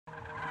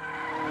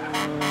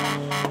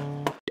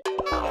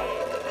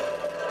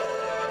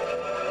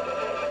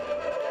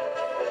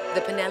The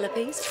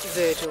Penelopes,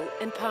 Virgil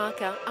and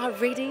Parker are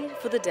ready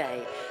for the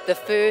day, the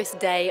first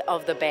day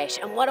of the bash.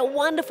 And what a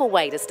wonderful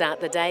way to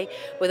start the day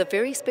with a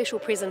very special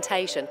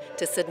presentation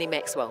to Sydney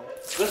Maxwell.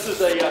 This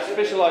is a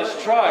specialised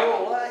tray.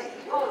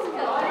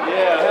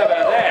 Yeah, how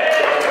about that?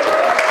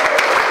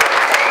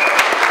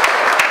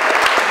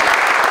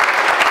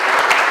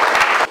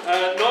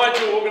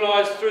 Nigel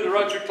organised through the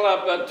Rotary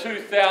Club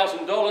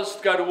 $2,000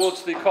 to go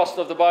towards the cost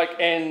of the bike,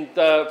 and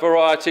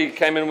Variety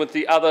came in with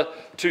the other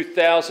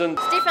 $2,000.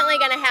 It's definitely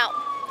going to help,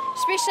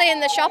 especially in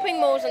the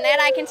shopping malls and that.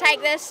 I can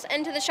take this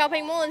into the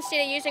shopping mall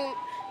instead of using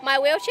my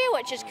wheelchair,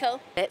 which is cool.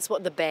 That's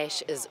what the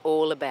bash is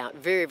all about.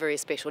 Very, very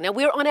special. Now,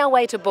 we're on our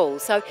way to Bull,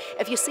 so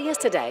if you see us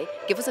today,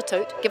 give us a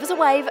toot, give us a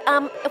wave.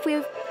 If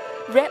we're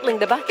rattling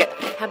the bucket,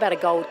 how about a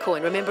gold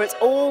coin? Remember, it's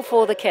all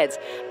for the kids,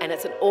 and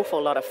it's an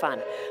awful lot of fun.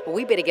 Well,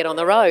 we better get on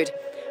the road.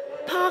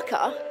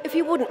 Parker, if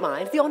you wouldn't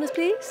mind, the honours,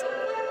 please.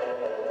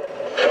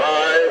 5, 4,